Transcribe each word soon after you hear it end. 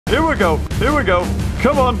Here we go. Here we go.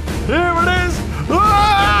 Come on. Here it is.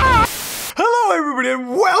 Ah! Hello, everybody, and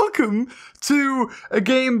welcome to a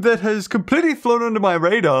game that has completely flown under my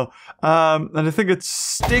radar. And I think it's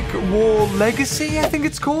Stick War Legacy, I think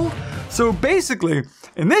it's called. So basically,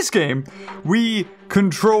 in this game, we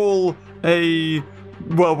control a...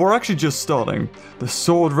 Well, we're actually just starting. The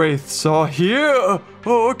Sword Wraiths are here.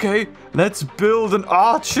 Oh, okay. Let's build an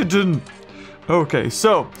Archidon. Okay,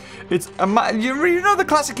 so it's you know the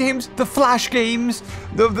classic games, the Flash games,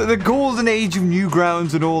 the golden age of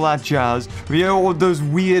Newgrounds and all that jazz. You know, all those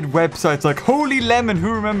weird websites like Holy Lemon.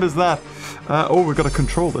 Who remembers that? Oh, we've got to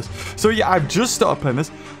control this. So yeah, I've just started playing this.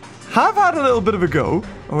 Have had a little bit of a go.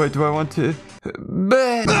 Oh wait, do I want to?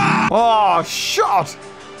 Oh, shot!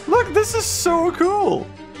 Look, this is so cool.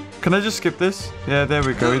 Can I just skip this? Yeah, there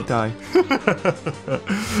we go. It died.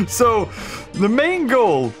 So the main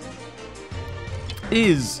goal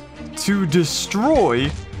is to destroy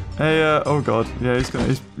a oh god, yeah,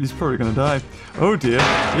 he's probably gonna die. Oh dear.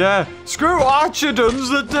 Yeah, screw Archidons,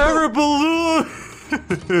 they're terrible.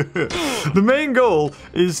 The main goal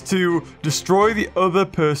is to destroy the other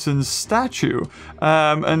person's statue,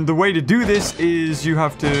 and the way to do this is you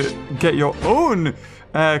have to get your own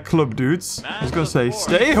club dudes. I was gonna say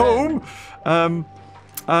stay home.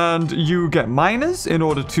 And you get miners in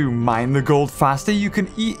order to mine the gold faster. You can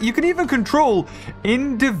even control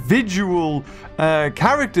individual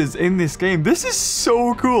characters in this game. This is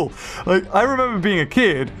so cool. Like, I remember being a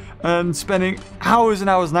kid and spending hours and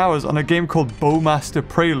hours and hours on a game called Bowmaster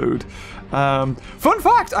Prelude. Fun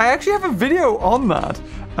fact, I actually have a video on that.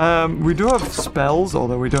 We do have spells,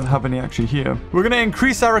 although we don't have any actually here. We're going to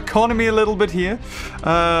increase our economy a little bit here.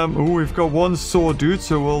 Oh, we've got one sword dude,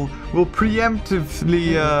 so we'll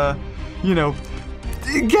preemptively, you know,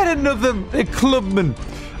 get another clubman.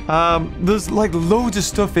 There's like loads of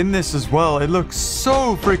stuff in this as well. It looks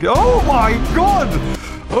so freaking... Oh my god!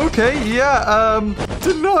 Okay, yeah,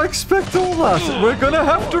 did not expect all that. We're gonna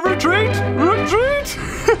have to retreat! Retreat!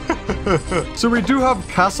 So we do have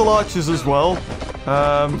castle archers as well.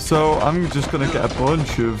 So I'm just gonna get a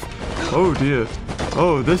bunch of... Oh dear.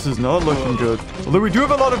 Oh, this is not looking good. Although we do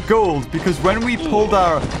have a lot of gold, because when we pulled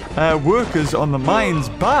our workers on the mines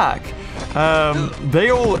back, they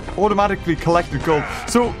all automatically collected gold.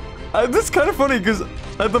 So this is kind of funny, because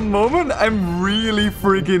at the moment, I'm really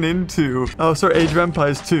freaking into... Oh, sorry, Age of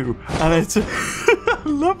Empires 2. And it's... I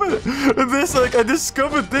love it. This, like, I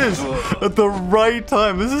discovered this at the right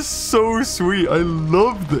time. This is so sweet. I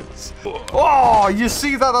love this. Oh, you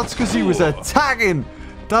see that? That's because he was attacking.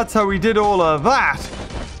 That's how we did all of that.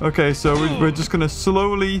 Okay, so we're just going to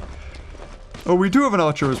slowly... Oh, we do have an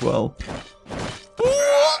archer as well.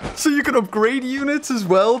 So you can upgrade units as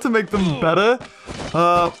well to make them better.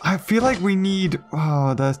 I feel like we need...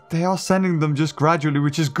 Oh, they are sending them just gradually,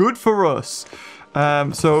 which is good for us.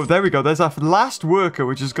 So there we go. There's our last worker,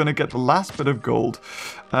 which is going to get the last bit of gold.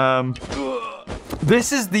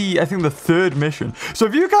 This is I think the third mission. So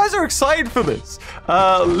if you guys are excited for this,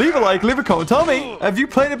 leave a like, leave a comment. Tell me, have you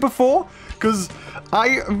played it before? Because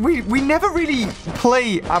we never really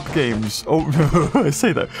play app games. Oh, I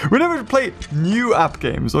say that. We never play new app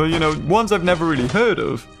games, or, you know, ones I've never really heard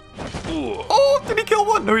of. Oh, did he kill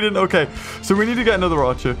one? No, he didn't. Okay, so we need to get another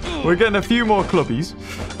archer. We're getting a few more clubbies.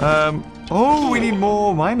 Oh, we need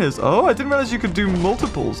more miners. Oh, I didn't realize you could do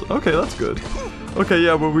multiples. Okay, that's good. Okay,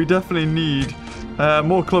 yeah, well, we definitely need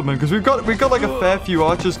more clubmen, because we've got like a fair few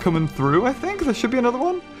archers coming through. I think there should be another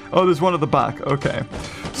one. Oh, there's one at the back. Okay,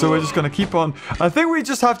 so we're just gonna keep on. I think we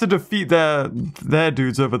just have to defeat their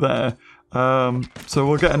dudes over there. So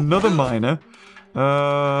we'll get another miner.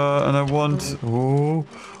 And I want...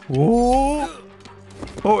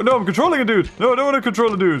 Oh, no, I'm controlling a dude. No, I don't want to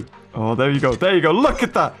control a dude. Oh, there you go. There you go. Look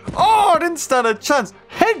at that. Oh, I didn't stand a chance.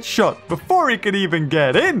 Headshot before he could even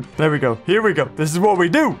get in. There we go. Here we go. This is what we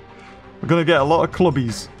do. We're going to get a lot of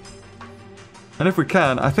clubbies. And if we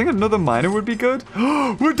can, I think another miner would be good.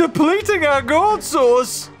 We're depleting our gold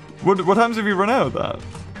source. What times have you run out of that?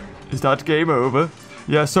 Is that game over?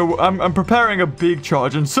 Yeah, so I'm preparing a big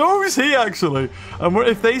charge, and so is he, actually. And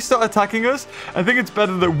if they start attacking us, I think it's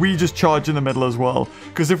better that we just charge in the middle as well.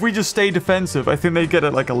 Because if we just stay defensive, I think they get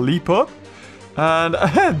like a leap up. And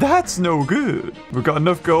that's no good. We've got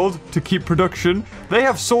enough gold to keep production. They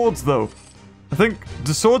have swords, though. I think,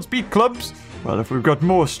 do swords beat clubs? Well, if we've got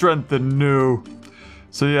more strength, then no.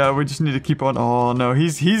 So yeah, we just need to keep on. Oh no,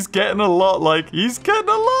 he's getting a lot. Like, he's getting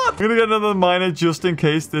a lot. I'm gonna get another miner just in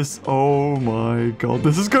case this. Oh my god,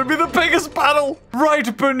 this is gonna be the biggest battle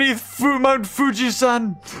right beneath Mount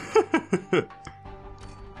Fuji-san.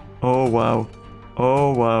 Oh wow,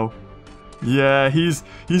 oh wow. Yeah, he's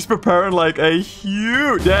preparing like a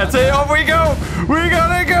huge... That's it. Off we go. We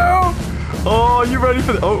gotta go. Oh, you ready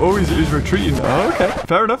for the... Oh, he's retreating. Oh, okay.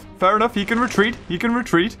 Fair enough. Fair enough. He can retreat. He can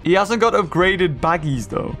retreat. He hasn't got upgraded baggies,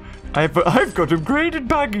 though. I've got upgraded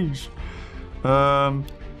baggies.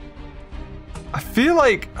 I feel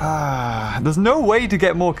like there's no way to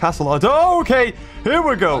get more castle arts. Oh, okay. Here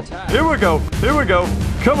we go. Here we go. Here we go.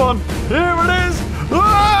 Come on. Here it is.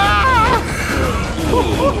 Ah!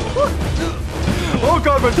 Oh,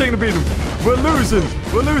 God, we're taking a beating. We're losing.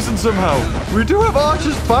 We're losing somehow. We do have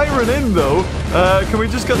archers firing in, though. Can we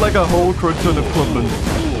just get, like, a whole crud ton of clubmen?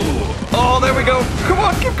 Oh, there we go. Come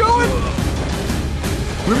on, keep going.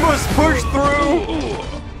 We must push through.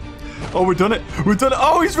 Oh, we've done it. We've done it.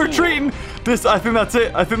 Oh, he's retreating. I think that's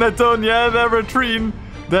it. I think they're done. Yeah, they're retreating.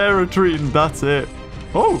 They're retreating. That's it.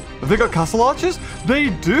 Oh, have they got castle archers? They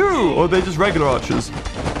do. Or are they just regular archers?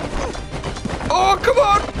 Oh, come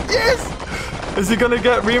on. Yes. Is he going to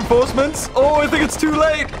get reinforcements? Oh, I think it's too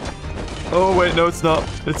late. Oh, wait. No, it's not.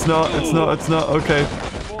 It's not. It's not. It's not. Okay.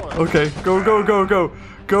 Okay. Go, go, go, go.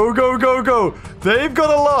 Go, go, go, go. They've got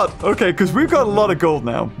a lot. Okay, because we've got a lot of gold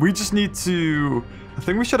now. We just need to... I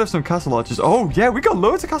think we should have some castle archers. Oh, yeah, we got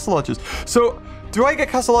loads of castle archers. So, do I get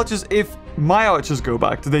castle archers if my archers go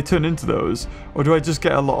back? Do they turn into those? Or do I just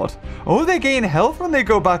get a lot? Oh, they gain health when they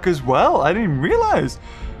go back as well. I didn't realize.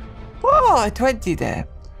 Oh, 20 there.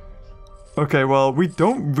 Okay, well, we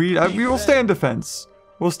don't really... we will stay in defense.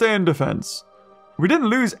 We'll stay in defense. We didn't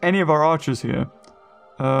lose any of our archers here.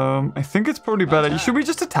 I think it's probably better. Should we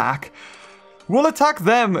just attack? We'll attack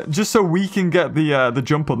them just so we can get the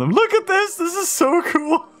jump on them. Look at this. This is so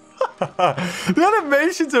cool. The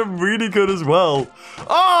animations are really good as well.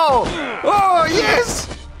 Oh! Oh, yes!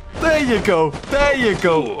 There you go. There you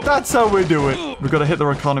go. That's how we do it. We've got to hit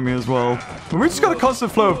their economy as well. And we just got a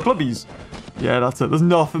constant flow of clubbies. Yeah, that's it. There's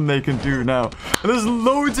nothing they can do now. And there's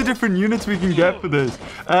loads of different units we can get for this.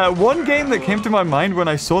 One game that came to my mind when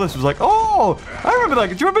I saw this was like, oh, I remember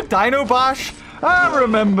that. Do you remember Dino Bash? I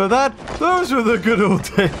remember that. Those were the good old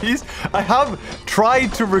days. I have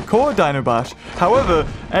tried to record Dino Bash. However,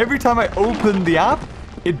 every time I open the app,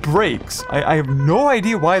 it breaks. I have no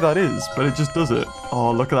idea why that is, but it just does it.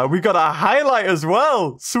 Oh, look at that. We got a highlight as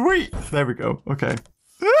well. Sweet. There we go. Okay.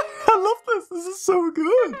 I love this. This is so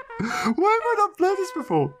good. Why have I not played this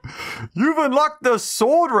before? You've unlocked the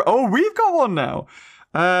sword. Oh, we've got one now.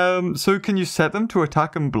 So can you set them to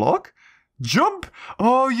attack and block? Jump.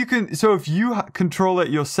 Oh, you can. So if you control it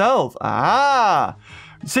yourself. Ah.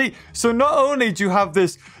 See, so not only do you have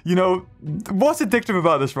this, you know, what's addictive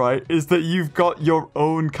about this, right, is that you've got your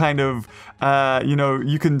own kind of, you know,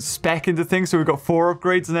 you can spec into things. So we've got 4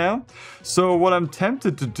 upgrades now. So what I'm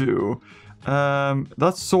tempted to do,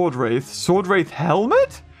 that's Sword Wraith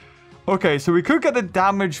helmet. Okay, so we could get the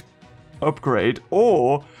damage upgrade,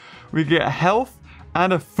 or we get health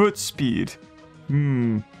and a foot speed.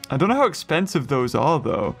 I don't know how expensive those are,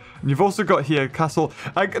 though. And you've also got here castle.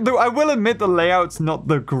 Though I will admit the layout's not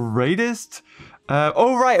the greatest.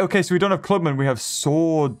 Oh, right. Okay, so we don't have clubmen. We have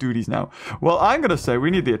sword duties now. Well, I'm going to say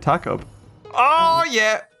we need the attack up. Oh,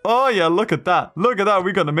 yeah. Oh, yeah. Look at that. Look at that.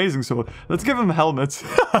 We got an amazing sword. Let's give them helmets.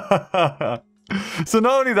 So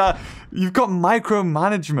not only that, you've got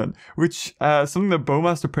micromanagement, which something that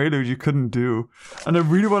Bowmaster Prelude you couldn't do. And I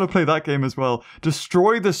really want to play that game as well.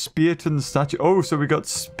 Destroy the Spearton statue. Oh, so we got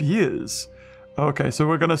spears. Okay, so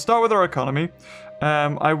we're going to start with our economy.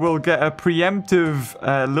 I will get a preemptive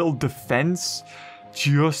little defense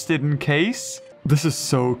just in case. This is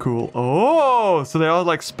so cool. Oh, so they are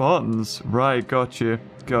like Spartans. Right, gotcha.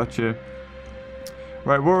 Gotcha.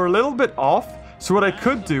 Right, we're a little bit off. So what I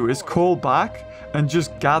could do is call back and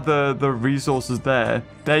just gather the resources there.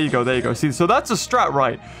 There you go, there you go. See, so that's a strat,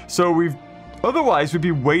 right? So otherwise we'd be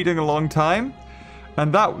waiting a long time.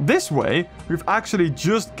 And this way, we've actually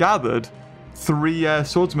just gathered 3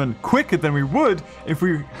 swordsmen quicker than we would if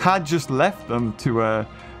we had just left them to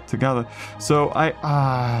gather. So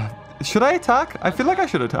should I attack? I feel like I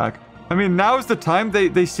should attack. I mean, now's the time.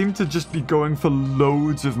 They seem to just be going for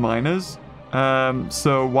loads of miners.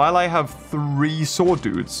 So while I have 3 sword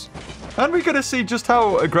dudes, and we're going to see just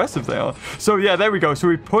how aggressive they are. So yeah, there we go. So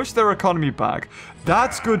we push their economy back.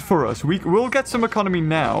 That's good for us. We'll get some economy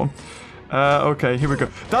now. Okay, here we go.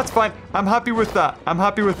 That's fine. I'm happy with that. I'm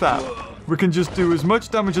happy with that. We can just do as much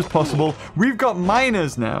damage as possible. We've got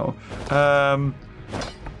miners now.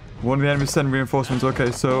 One of the enemies send reinforcements.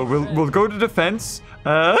 Okay, so we'll go to defense.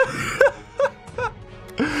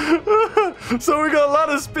 So we got a lot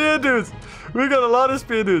of spear dudes. We got a lot of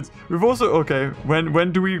spear dudes. We've also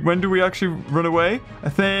when do we actually run away? I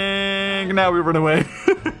think think now we run away.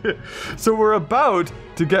 So we're about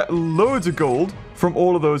to get loads of gold from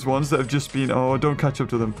all of those ones that have just been... Oh, don't catch up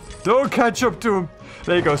to them. Don't catch up to them.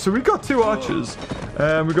 There you go. So we've got 2 archers.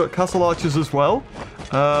 We've got castle archers as well.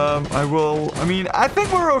 I mean, I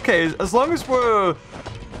think we're okay. As long as we're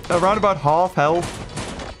around about half health,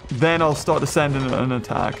 then I'll start to send in an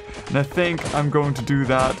attack. And I think I'm going to do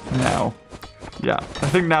that now. Yeah, I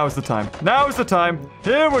think now is the time. Now is the time.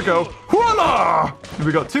 Here we go. Voila!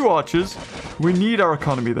 We got 2 archers. We need our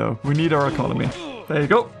economy, though. We need our economy. There you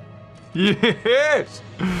go. Yes!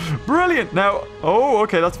 Brilliant. Now, oh,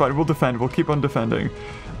 okay, that's fine. We'll defend. We'll keep on defending.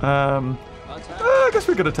 I guess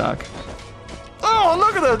we could attack. Oh,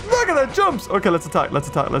 look at that. Look at that jumps. Okay, let's attack. Let's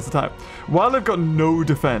attack. Let's attack. While they've got no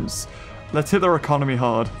defense, let's hit their economy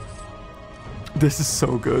hard. This is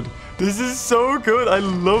so good. This is so good. I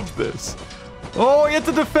love this. Oh, you have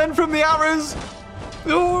to defend from the arrows.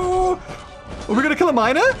 Oh, are we going to kill a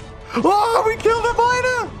miner? Oh, we killed a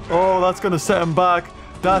miner. Oh, that's going to set him back.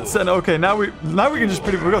 That's it. Okay, now we can just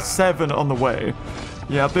pretty... We've got 7 on the way.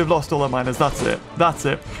 Yeah, they've lost all their miners. That's it. That's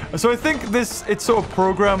it. So I think it's sort of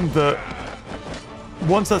programmed that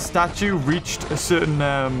once a statue reached a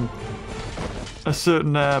certain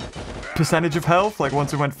percentage of health, like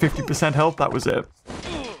once it went 50% health, that was it.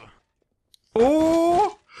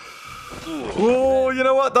 Oh! Oh, you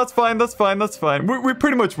know what? That's fine. That's fine. That's fine. We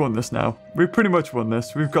pretty much won this now. We pretty much won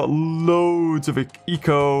this. We've got loads of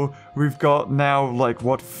eco. We've got now, like,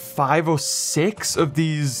 what, 5 or 6 of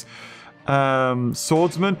these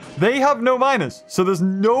swordsmen. They have no miners, so there's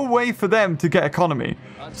no way for them to get economy.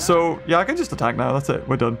 So, yeah, I can just attack now. That's it.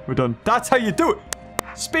 We're done. We're done. That's how you do it.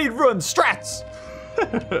 Speed run strats.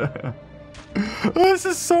 Oh, this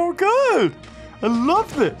is so good. I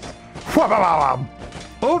love this.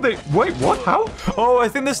 Oh, wait, what? How? Oh, I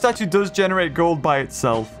think this statue does generate gold by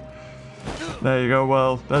itself. There you go.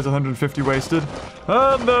 Well, there's 150 wasted.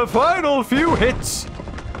 And the final few hits.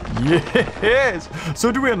 Yes.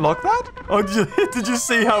 So do we unlock that? Oh, did you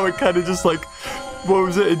see how it kind of just like, what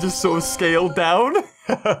was it? It just sort of scaled down.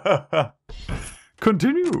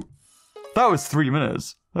 Continue. That was 3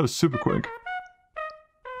 minutes. That was super quick.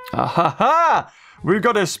 Ha! We've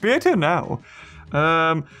got a spear now.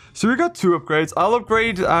 So we got 2 upgrades. I'll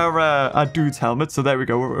upgrade our dude's helmet. So there we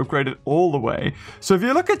go. We're upgraded all the way. So if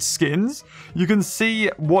you look at skins, you can see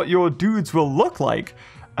what your dudes will look like.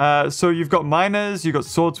 So you've got miners, you've got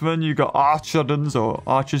swordsmen, you've got archers or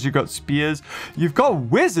archers, you've got spears, you've got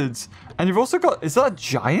wizards, and you've also got, is that a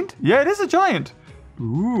giant? Yeah, it is a giant.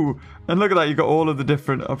 Ooh, and look at that. You got all of the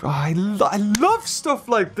different, oh, I love stuff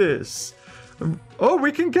like this. Oh,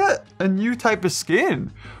 we can get a new type of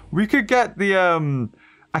skin. We could get the,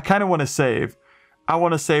 I kind of want to save. I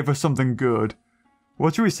want to save for something good.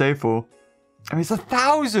 What should we save for? I mean, it's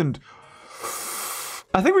 1,000.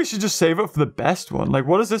 I think we should just save up for the best one. Like,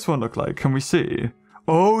 what does this one look like? Can we see?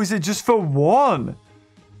 Oh, is it just for 1?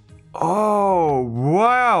 Oh,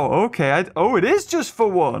 wow. Okay. Oh, it is just for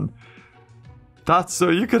 1. That's so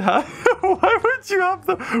you could have... Why would you have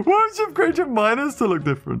the... Why would you upgrade your miners to look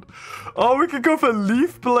different? Oh, we could go for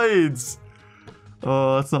leaf blades.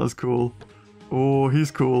 Oh, that's not as cool. Oh,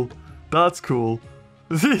 he's cool. That's cool.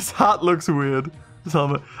 His hat looks weird. His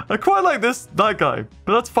helmet. I quite like that guy,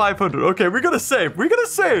 but that's 500. Okay, we gotta save. We gotta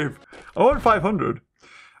save. I want 500.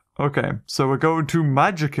 Okay, so we're going to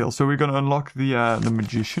Magikill. So we're gonna unlock the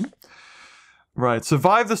magician. Right,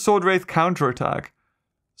 survive the sword wraith counterattack.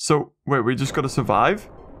 So wait, we just gotta survive.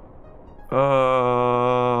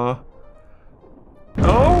 Oh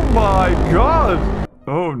my god.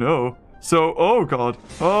 Oh no. So oh god.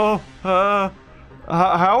 Oh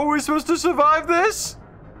how are we supposed to survive this?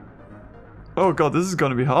 Oh god, this is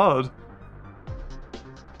gonna be hard.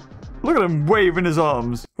 Look at him waving his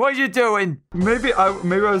arms. What are you doing? Maybe I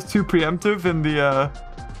was too preemptive in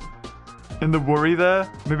the worry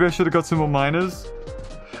there. Maybe I should have got some more miners.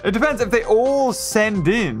 It depends. If they all send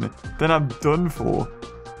in, then I'm done for.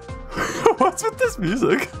 What's with this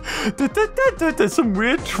music? There's some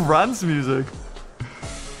weird trance music.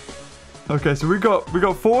 Okay, so we got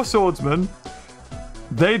 4 swordsmen.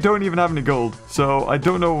 They don't even have any gold, so I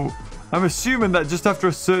don't know. I'm assuming that just after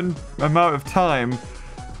a certain amount of time,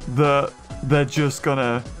 they're just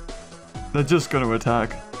gonna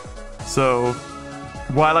attack. So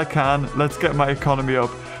while I can, let's get my economy up.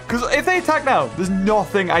 Because if they attack now, there's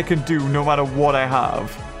nothing I can do no matter what I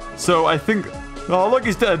have. So I think... Oh, look,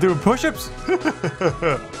 he's doing push-ups.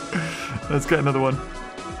 Let's get another one.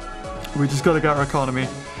 We just got to get our economy.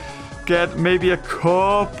 Get maybe a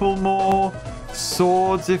couple more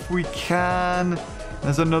swords if we can.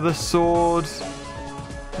 There's another sword.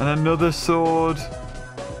 And another sword.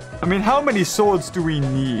 I mean, how many swords do we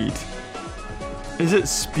need? Is it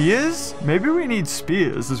spears? Maybe we need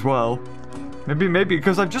spears as well. Maybe,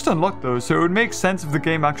 because I've just unlocked those, so it would make sense if the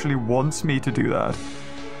game actually wants me to do that.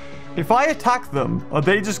 If I attack them, are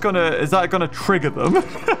they just gonna... Is that gonna trigger them?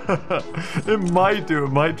 It might do.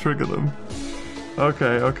 It might trigger them.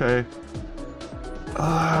 Okay, okay.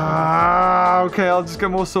 Okay, I'll just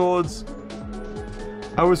get more swords.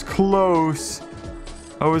 I was close.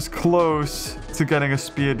 I was close to getting a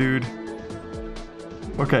spear, dude.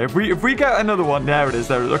 Okay, if we get another one, there it is,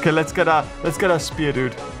 there it is. Okay, let's get our spear,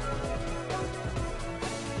 dude.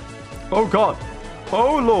 Oh god.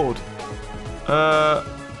 Oh lord.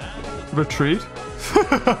 Retreat.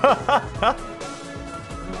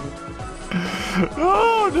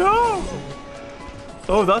 Oh no.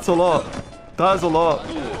 Oh, that's a lot. That is a lot.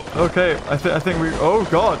 Okay, I think we... Oh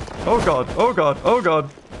god. Oh god. Oh god. Oh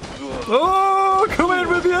god. Oh, come in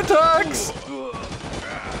with the attacks.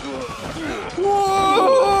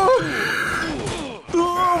 Whoa.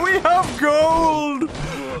 Oh, we have gold.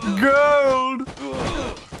 Gold.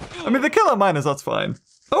 I mean, they kill our miners, that's fine.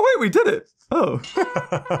 Oh wait, we did it. Oh.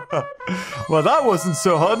 Well, that wasn't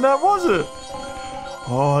so hard now, was it?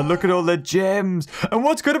 Oh, look at all the gems. And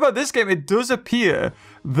what's good about this game, it does appear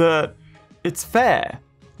that it's fair.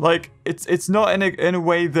 Like, it's not in a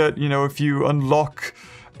way that, you know, if you unlock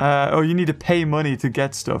or you need to pay money to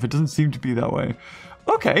get stuff. It doesn't seem to be that way.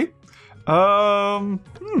 Okay.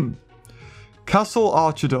 Castle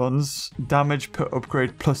Archidons, damage per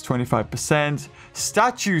upgrade plus 25%.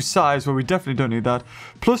 Statue size, well, we definitely don't need that.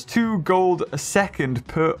 Plus 2 gold a second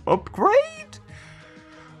per upgrade?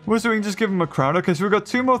 Well, so we can just give him a crown. Okay, so we've got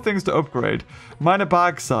 2 more things to upgrade. Minor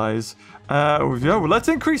bag size. Yeah, well, let's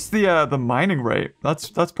increase the mining rate.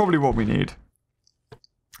 That's probably what we need.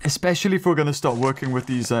 Especially if we're going to start working with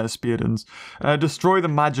these Speardons. Destroy the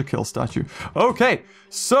Magikill statue. Okay,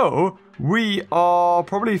 so we are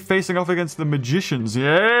probably facing off against the magicians.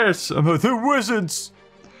 Yes, the wizards.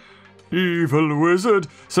 Evil wizard.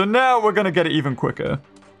 So now we're going to get it even quicker.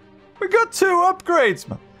 We got 2 upgrades,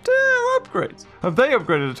 man. 2 upgrades. Have they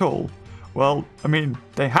upgraded at all? Well, I mean,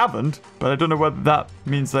 they haven't, but I don't know whether that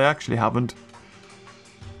means they actually haven't.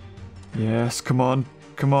 Yes, come on.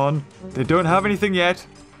 Come on. They don't have anything yet.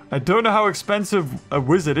 I don't know how expensive a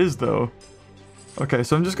wizard is, though. Okay,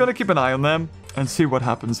 so I'm just going to keep an eye on them and see what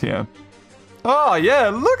happens here. Oh, yeah,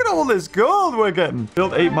 look at all this gold we're getting.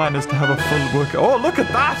 Build 8 miners to have a full work. Oh, look at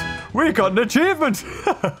that. We got an achievement.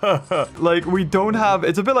 Like, we don't have...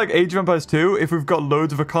 It's a bit like Age of Empires 2. If we've got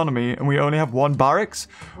loads of economy and we only have 1 barracks,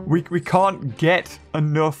 we can't get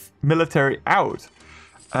enough military out.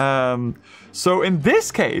 So in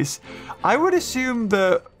this case, I would assume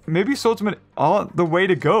that maybe swordsmen aren't the way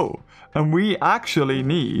to go. And we actually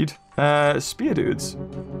need spear dudes.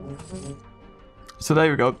 So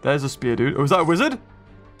there we go. There's a spear dude. Oh, is that a wizard?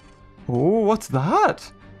 Oh, what's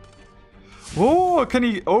that? Oh, can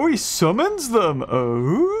he... Oh, he summons them.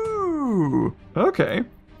 Oh, okay.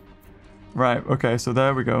 Right, okay, so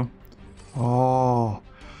there we go. Oh.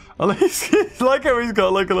 At least he's like how he's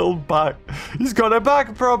got like a little back. He's got a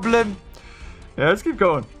back problem. Yeah, let's keep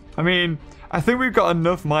going. I mean, I think we've got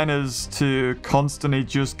enough miners to constantly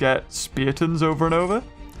just get Speartons over and over.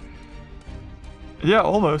 Yeah,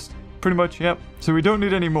 almost. Pretty much, yep. So we don't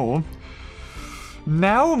need any more.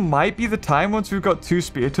 Now might be the time once we've got 2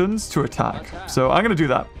 Speartons to attack. So I'm going to do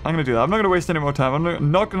that. I'm going to do that. I'm not going to waste any more time.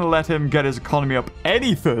 I'm not going to let him get his economy up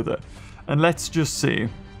any further. And let's just see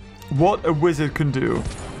what a wizard can do.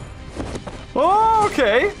 Oh,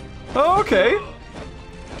 okay. Okay.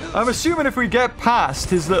 I'm assuming if we get past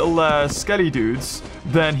his little skelly dudes,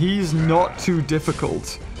 then he's not too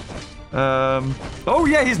difficult. Oh,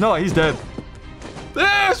 yeah, he's not. He's dead.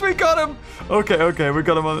 Yes, we got him. Okay, okay, we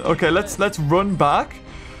got him on. Okay, let's run back.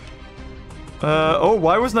 Oh,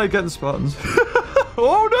 why wasn't I getting Spartans?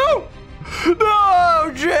 Oh no!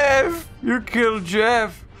 No, Jeff! You killed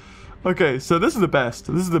Jeff. Okay, so this is the best.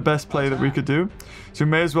 This is the best play that we could do. So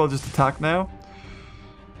we may as well just attack now.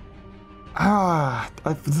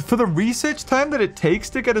 For the research time that it takes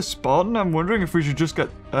to get a Spartan, I'm wondering if we should just get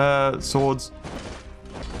swords.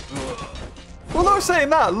 Well, no, saying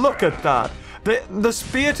that, look at that. The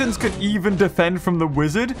Speartons could even defend from the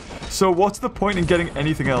wizard, so what's the point in getting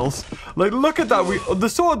anything else? Like, look at that. The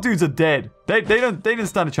sword dudes are dead. They didn't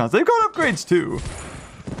stand a chance. They've got upgrades too.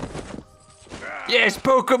 Yes,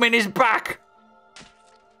 poke him in his back.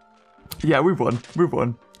 Yeah, we've won. We've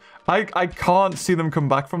won. I can't see them come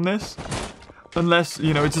back from this. Unless,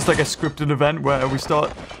 you know, it's just like a scripted event where we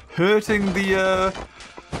start hurting the,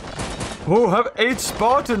 Oh, have 8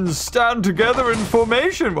 Spartans stand together in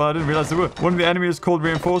formation. Well, I didn't realize they were. One of the enemy is called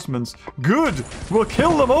reinforcements. Good. We'll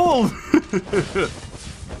kill them all.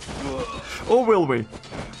 Or will we?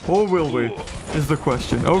 Or will we? Is the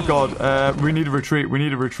question. Oh god, we need a retreat. We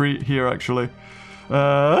need a retreat here, actually.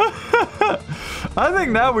 I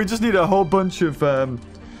think now we just need a whole bunch of, well,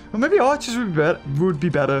 maybe archers would be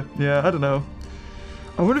better. Yeah, I don't know.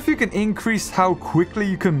 I wonder if you can increase how quickly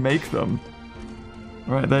you can make them.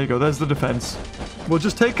 Right, there you go. There's the defense. We'll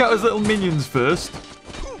just take out his little minions first.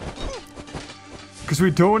 Because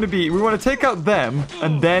we don't want to be... We want to take out them,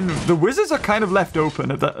 and then the wizards are kind of left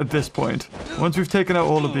open at this point. Once we've taken out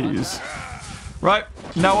all of these. Right,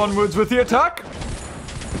 now onwards with the attack.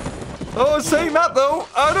 Oh, saying that though,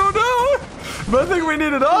 I don't know. But I think we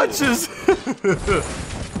needed archers.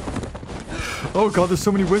 Oh god, there's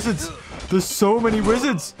so many wizards. There's so many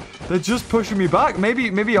wizards. They're just pushing me back.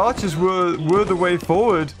 Maybe archers were the way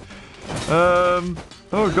forward.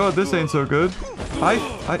 Oh god, this ain't so good.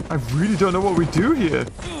 I really don't know what we do here.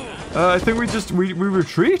 I think we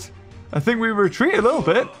retreat. I think we retreat a little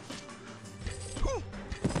bit.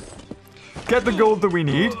 Get the gold that we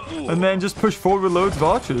need, and then just push forward with loads of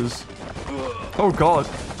archers. Oh god.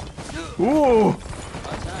 Ooh.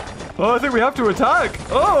 Oh, I think we have to attack.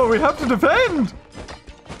 Oh, we have to defend.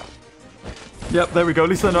 Yep, there we go. At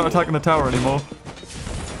least they're not attacking the tower anymore.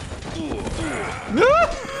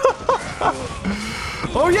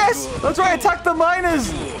 Oh yes! That's right, attack the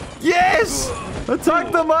miners! Yes!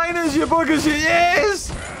 Attack the miners, you buggers!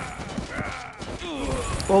 Yes!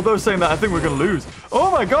 Although saying that, I think we're gonna lose.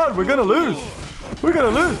 Oh my god, we're gonna lose! We're gonna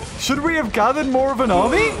lose! Should we have gathered more of an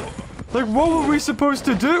army? Like, what were we supposed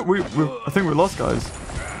to do? I think we lost, guys.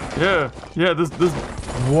 Yeah, this...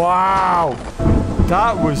 Wow!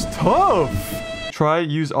 That was tough!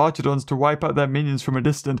 Use Archidons to wipe out their minions from a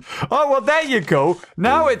distance. Oh, well, there you go.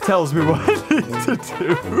 Now it tells me what I need to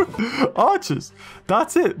do. Archers.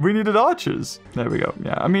 That's it. We needed archers. There we go.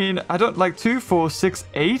 Yeah, I mean, I don't like 2, 4, 6,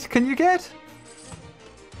 8. Can you get?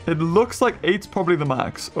 It looks like 8's probably the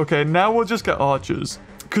max. Okay, now we'll just get archers.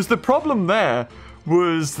 Because the problem there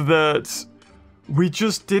was that we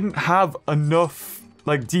just didn't have enough,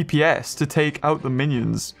 like, DPS to take out the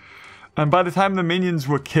minions. And by the time the minions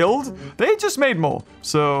were killed, they just made more.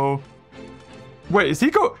 So, wait, is he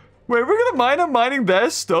Wait, we're gonna mining their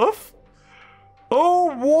stuff?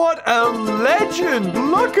 Oh, what a legend!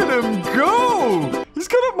 Look at him go! He's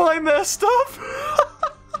gonna mine their stuff.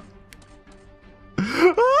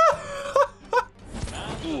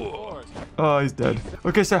 Oh, he's dead.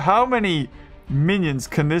 Okay, so how many minions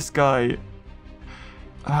can this guy...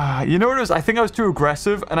 you know what it was? I think I was too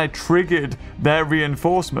aggressive and I triggered their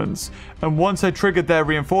reinforcements. And once I triggered their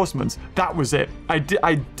reinforcements, that was it. I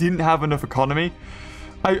didn't have enough economy.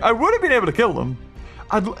 I would have been able to kill them.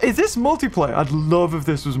 Is this multiplayer? I'd love if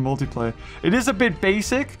this was multiplayer. It is a bit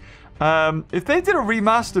basic. If they did a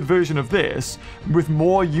remastered version of this with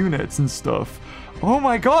more units and stuff, oh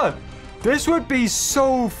my god, this would be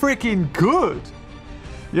so freaking good.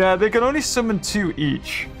 Yeah, they can only summon 2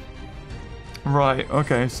 each. Right,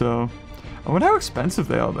 okay, so... I wonder how expensive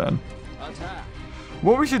they are then.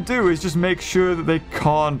 What we should do is just make sure that they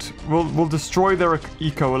can't... We'll destroy their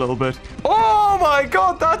eco a little bit. Oh my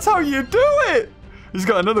god, that's how you do it! He's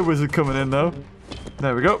got another wizard coming in, though.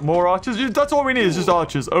 There we go, more archers. That's all we need is just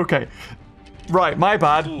archers. Okay. Right, my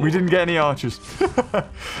bad. We didn't get any archers.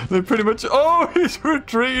 They're pretty much... Oh, he's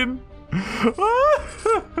retreating.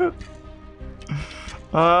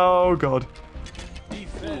 Oh, god.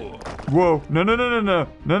 Whoa, no,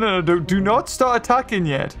 do not start attacking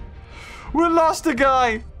yet. We lost a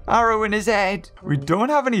guy. Arrow in his head. We don't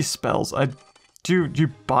have any spells. Do you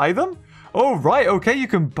buy them? Oh, right, okay, you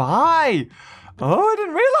can buy. Oh, I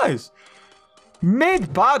didn't realize.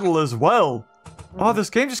 Mid-battle as well. Oh, this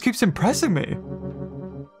game just keeps impressing me.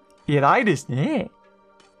 Yeah.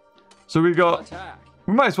 So we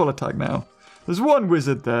might as well attack now. There's one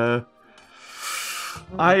wizard there.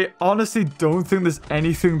 I honestly don't think there's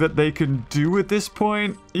anything that they can do at this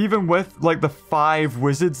point. Even with, like, the 5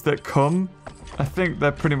 wizards that come, I think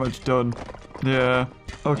they're pretty much done. Yeah.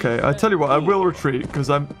 Okay, I tell you what, I will retreat, because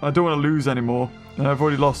I don't want to lose anymore. And I've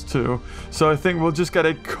already lost 2. So I think we'll just get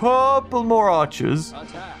a couple more archers.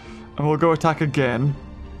 And we'll go attack again.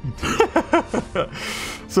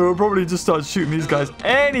 So we'll probably just start shooting these guys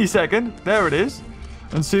any second. There it is.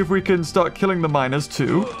 And see if we can start killing the miners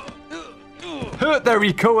too. Hurt their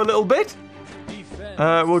eco a little bit.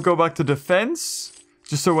 We'll go back to defense,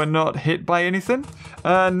 just so we're not hit by anything.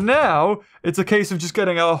 And now it's a case of just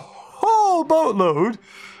getting a whole boatload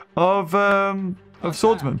of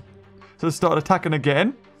swordsmen. So let's start attacking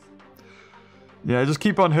again. Yeah, just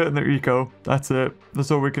keep on hurting their eco. That's it.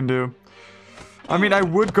 That's all we can do. I mean, I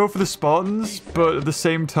would go for the Spartans, but at the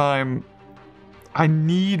same time, I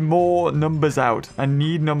need more numbers out. I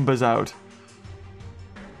need numbers out.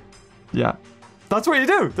 Yeah. That's what you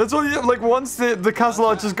do. That's what you do. Like, once the castle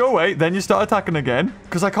archers go away, then you start attacking again.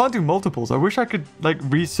 Because I can't do multiples. I wish I could, like,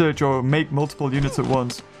 research or make multiple units at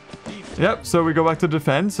once. Yep, so we go back to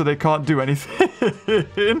defense, so they can't do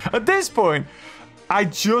anything. At this point, I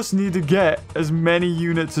just need to get as many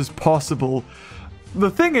units as possible. The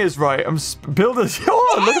thing is, right, I'm building...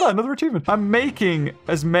 Oh, look at that, another achievement. I'm making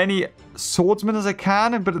as many swordsmen as I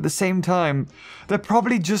can, but at the same time, they're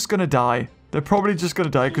probably just going to die. They're probably just going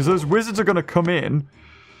to die, because those wizards are going to come in.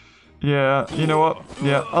 Yeah, you know what?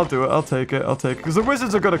 Yeah, I'll do it. I'll take it. I'll take it. Because the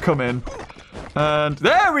wizards are going to come in. And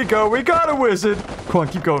there we go. We got a wizard. Come on,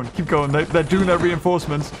 keep going. Keep going. They're doing their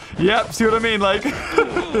reinforcements. Yep, see what I mean? Like...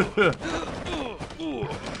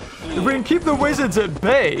 If we can keep the wizards at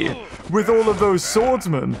bay with all of those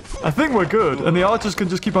swordsmen, I think we're good. And the archers can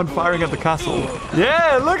just keep on firing at the castle.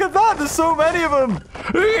 Yeah, look at that. There's so many of them.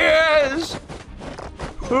 Yes!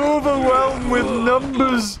 Overwhelmed with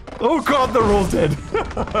numbers. Oh god, they're all dead.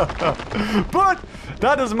 But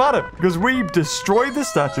that doesn't matter because we destroyed the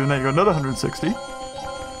statue. And there you go, another 160.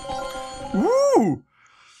 Ooh!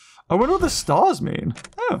 I wonder what the stars mean.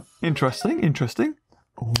 Oh, interesting, interesting.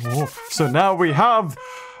 Oh, so now we have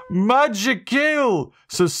magic kill.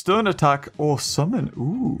 So stun attack or summon.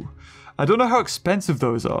 Ooh. I don't know how expensive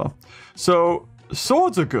those are. So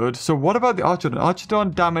swords are good. So what about the Archidon?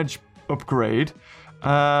 Archidon damage upgrade.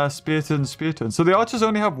 Spearton, Spearton. So the archers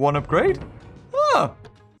only have one upgrade? Ah,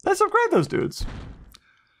 let's upgrade those dudes.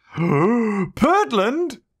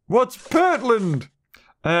 Pertland? What's Pertland?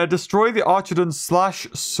 Destroy the Archidon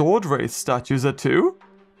 / Sword Wraith statues at 2?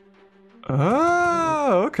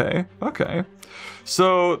 Oh, okay, okay.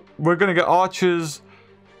 So we're gonna get archers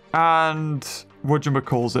and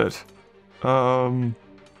whatchamacalls it?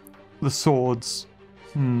 The swords.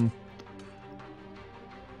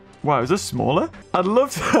 Wow, is this smaller? I'd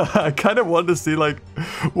love to... I kind of want to see, like,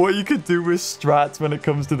 what you could do with strats when it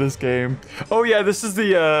comes to this game. Oh, yeah, this is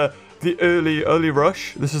the early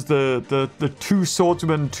rush. This is the 2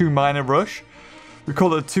 swordsman, 2 miner rush. We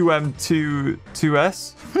call it 2M,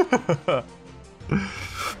 2S.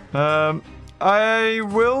 I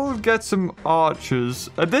will get some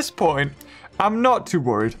archers. At this point, I'm not too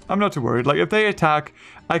worried. I'm not too worried. Like, if they attack,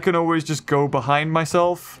 I can always just go behind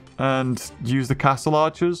myself and use the castle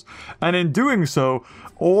archers. And in doing so,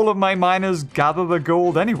 all of my miners gather the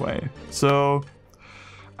gold anyway. So,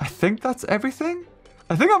 I think that's everything.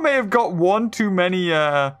 I think I may have got one too many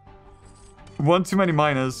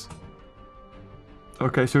miners.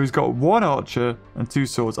 Okay, so he's got 1 archer and 2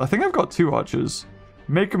 swords. I think I've got 2 archers.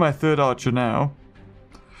 Making my 3rd archer now.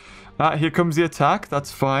 Here comes the attack.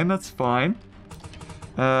 That's fine, that's fine.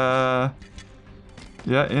 Yeah,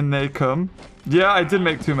 in they come. Yeah, I did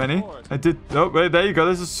make too many. I did. Oh, wait, there you go.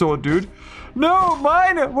 There's a sword, dude. No,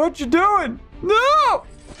 miner, what you doing? No!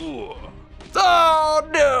 Oh,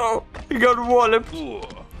 no! You got walloped.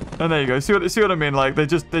 And there you go. See what I mean? Like, they're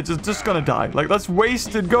just gonna die. Like, that's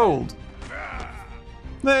wasted gold.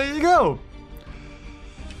 There you go.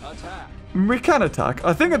 We can attack.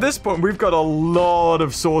 I think at this point, we've got a lot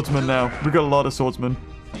of swordsmen now. We've got a lot of swordsmen.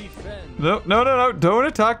 No, no, no, no. Don't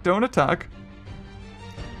attack. Don't attack.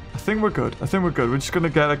 I think we're good. I think we're good. We're just going to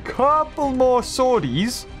get a couple more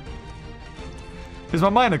swordies. Is my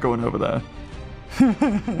miner going over there?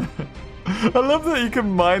 I love that you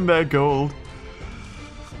can mine their gold.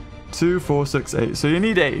 2, 4, 6, 8. So you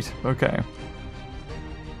need 8. Okay.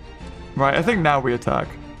 Right, I think now we attack.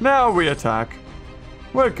 Now we attack.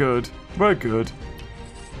 We're good. We're good.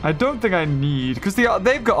 I don't think I need... Because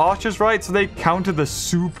they've got archers, right? So they counter the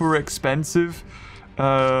super expensive...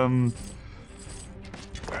 the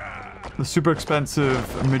super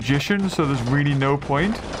expensive magician. So there's really no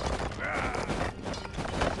point.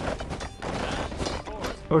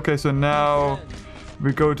 Okay, so now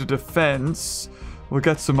we go to defense. We'll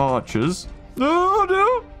get some archers. No,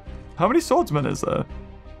 no. How many swordsmen is there?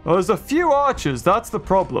 Oh, there's a few archers. That's the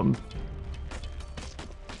problem.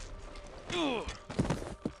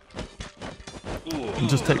 And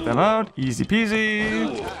just take them out. Easy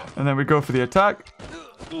peasy. And then we go for the attack.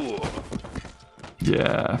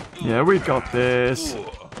 Yeah. Yeah, we got this.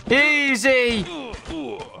 Easy.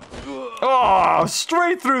 Oh,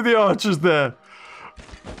 straight through the archers there.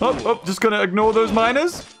 Oh, oh, just gonna ignore those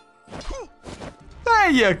miners. There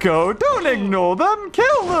you go. Don't ignore them.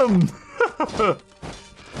 Kill them.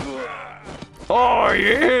 Oh,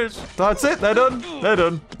 yes. That's it. They're done. They're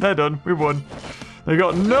done. They're done. We won. They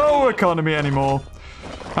got no economy anymore.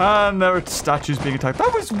 And there are statues being attacked.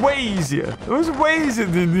 That was way easier. It was way easier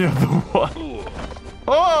than the other one.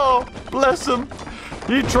 Oh, bless him.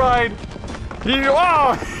 He tried. He...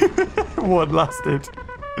 Oh! One lasted.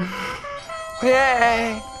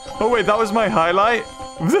 Yay. Oh, wait, that was my highlight?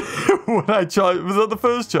 When I charged, was that the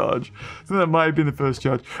first charge? I think that might have been the first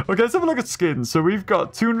charge. Okay, let's have a look at skins. So we've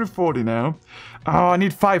got 240 now. Oh, I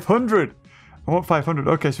need 500. I want 500.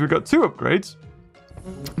 Okay, so we've got 2 upgrades.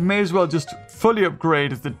 May as well just fully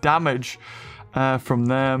upgrade the damage from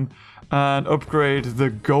them and upgrade the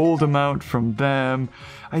gold amount from them.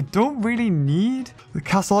 I don't really need the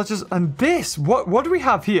castle archers. And this, what do we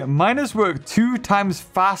have here? Miners work 2 times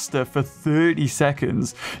faster for 30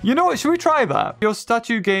 seconds. You know what? Should we try that? Your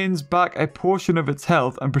statue gains back a portion of its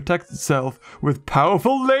health and protects itself with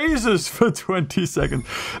powerful lasers for 20 seconds.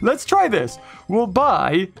 Let's try this. We'll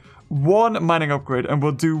buy 1 mining upgrade and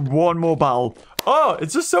we'll do 1 more battle. Oh,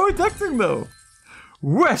 it's just so addicting though.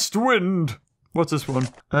 West Wind. What's this one?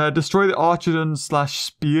 Destroy the Archidon /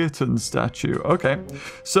 Spearton statue. Okay.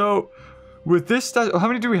 So, with this statue, how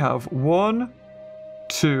many do we have? 1,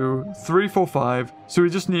 2, 3, 4, 5. So we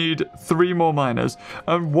just need 3 more miners.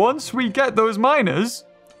 And once we get those miners,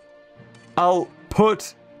 I'll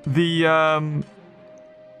put the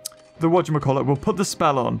whatchamacallit, we'll put the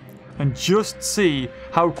spell on and just see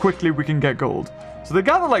how quickly we can get gold. So they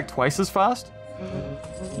gather like twice as fast.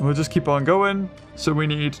 We'll just keep on going. So we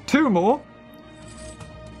need 2 more.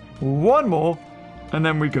 1 more, and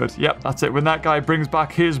then we're good. Yep, that's it. When that guy brings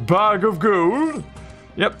back his bag of gold.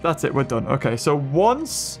 Yep, that's it. We're done. Okay, so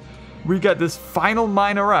once we get this final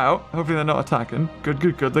miner out, hopefully they're not attacking. Good,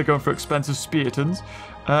 good, good. They're going for expensive speartons.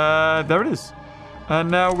 There it is.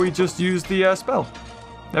 And now we just use the spell.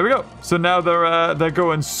 There we go. So now they're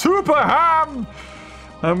going super ham,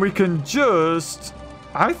 and we can just...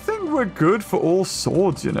 I think we're good for all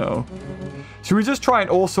swords, you know. Should we just try an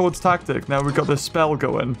all swords tactic now we've got this spell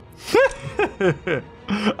going?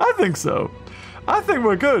 I think so. I think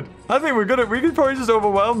we're good. I think we're good at... We could probably just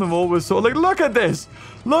overwhelm them all with sword. Like, look at this.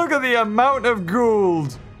 Look at the amount of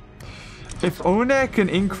gold. If One can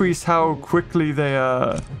increase how quickly they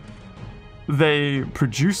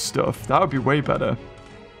produce stuff, that would be way better.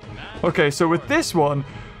 Okay, so with this one...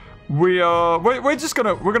 we're just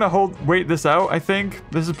gonna wait this out. I think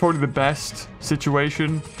this is probably the best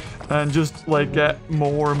situation, and just like get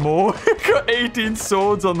more and more. Got 18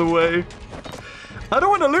 swords on the way. I don't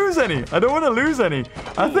want to lose any. I don't want to lose any.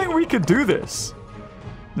 I think we could do this.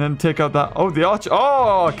 Then take out that. Oh, the archer.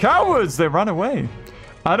 Oh, cowards! They ran away.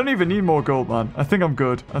 I don't even need more gold, man. I think I'm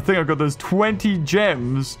good. I think I've got those 20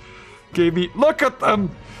 gems. Gave me. Look at them,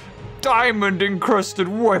 diamond encrusted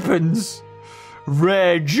weapons.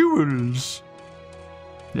 Rare jewels.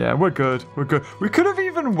 Yeah, we're good. We're good. We could have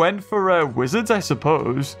even went for wizards, I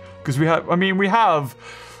suppose. Because we have... I mean, we have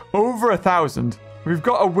over 1,000. We've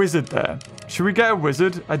got a wizard there. Should we get a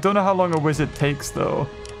wizard? I don't know how long a wizard takes, though.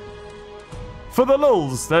 For the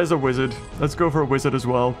lulz, there's a wizard. Let's go for a wizard as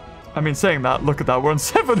well. I mean, saying that, look at that. We're on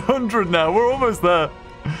 700 now. We're almost there.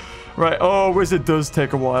 Right. Oh, wizard does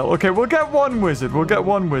take a while. Okay, we'll get 1 wizard. We'll get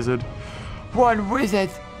 1 wizard. 1 wizard.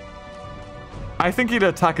 I think he'd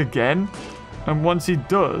attack again, and once he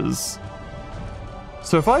does...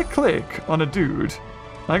 So if I click on a dude,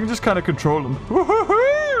 I can just kind of control him.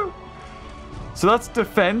 Woohoo! So that's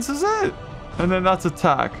defense, is it? And then that's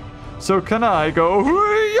attack. So can I go...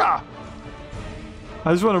 Hoo-yah!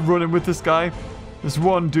 I just want to run in with this guy. This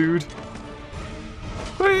one dude.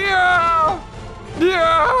 Yeah!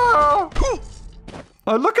 Yeah!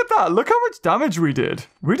 Oh, look at that. Look how much damage we did.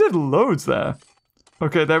 We did loads there.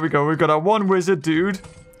 Okay, there we go. We've got our 1 wizard dude.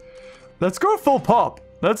 Let's go full pop.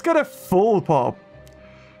 Let's get a full pop.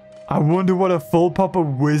 I wonder what a full pop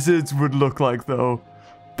of wizards would look like, though.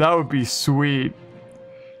 That would be sweet.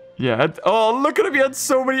 Yeah. Oh, look at him. He had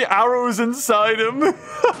so many arrows inside him.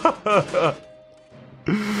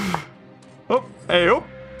 Oh, hey, oh.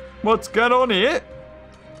 What's going on here?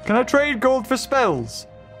 Can I trade gold for spells?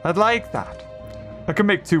 I'd like that. I can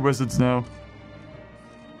make 2 wizards now.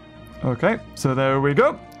 Okay, so there we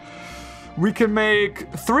go. We can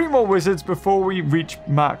make 3 more wizards before we reach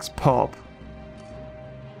max pop.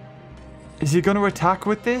 Is he going to attack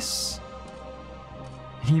with this?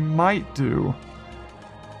 He might do.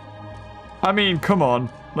 I mean, come on.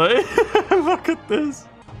 Look at this.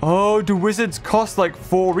 Oh, do wizards cost like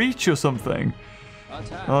 4 each or something?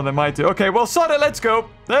 Oh, they might do. Okay, well, sod it. Let's go.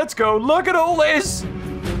 Let's go. Look at all this.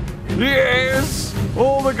 Yes.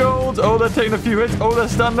 All the gold. Oh, they're taking a few hits. Oh, they're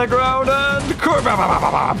standing their ground and...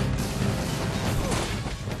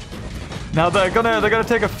 Now they're gonna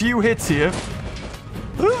take a few hits here.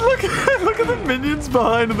 Look at the minions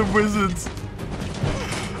behind the wizards.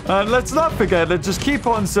 And let's not forget, let's just keep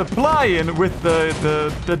on supplying with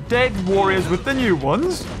the dead warriors with the new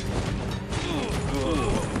ones.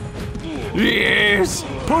 Yes!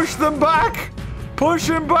 Push them back! Push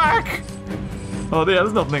him back! Oh, yeah,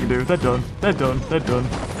 there's nothing they can do. They're done. They're done. They're done.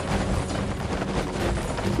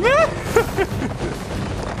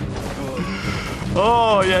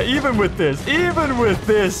 Oh, yeah, even with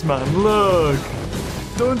this, man, look.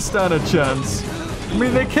 Don't stand a chance. I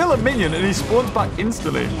mean, they kill a minion and he spawns back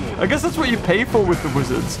instantly. I guess that's what you pay for with the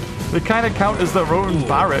wizards. They kind of count as their own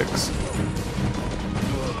barracks.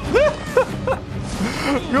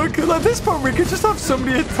 Because at this point, we could just have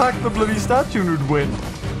somebody attack the bloody statue and would win.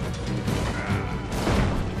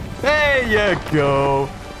 There you go.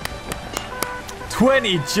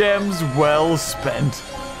 20 gems well spent.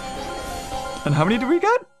 And how many did we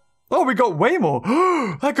get? Oh, we got way more.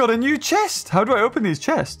 I got a new chest. How do I open these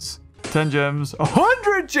chests? 10 gems.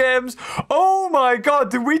 100 gems. Oh my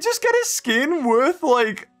god. Did we just get a skin worth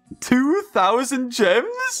like 2,000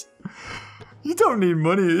 gems? You don't need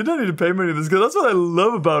money. You don't need to pay money in this game. That's what I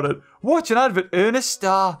love about it. Watch an advert. Earn a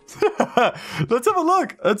star. Let's have a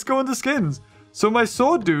look. Let's go into skins. So my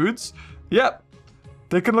sword dudes. Yep.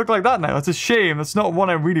 They can look like that now. It's a shame. That's not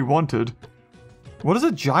one I really wanted. What does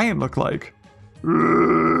a giant look like?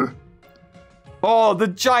 Oh, the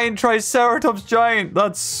giant Triceratops giant.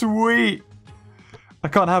 That's sweet. I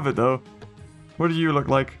can't have it, though. What do you look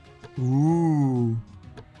like? Ooh.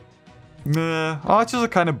 Nah. Archers are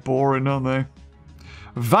kind of boring, aren't they?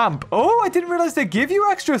 Vamp. Oh, I didn't realize they give you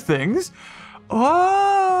extra things.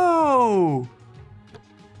 Oh.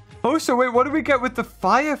 Oh, so wait, what do we get with the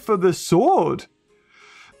fire for the sword?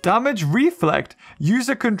 Damage reflect.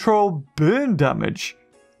 User control burn damage.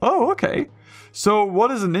 Oh, okay. So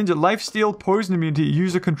what is a ninja? Lifesteal, poison immunity,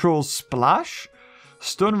 user control splash,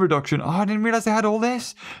 stun reduction. Oh, I didn't realize they had all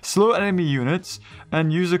this. Slow enemy units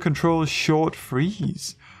and user control short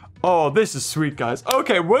freeze. Oh, this is sweet, guys.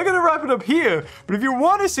 Okay, we're going to wrap it up here. But if you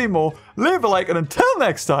want to see more, leave a like. And until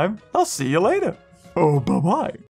next time, I'll see you later. Oh, bye-bye.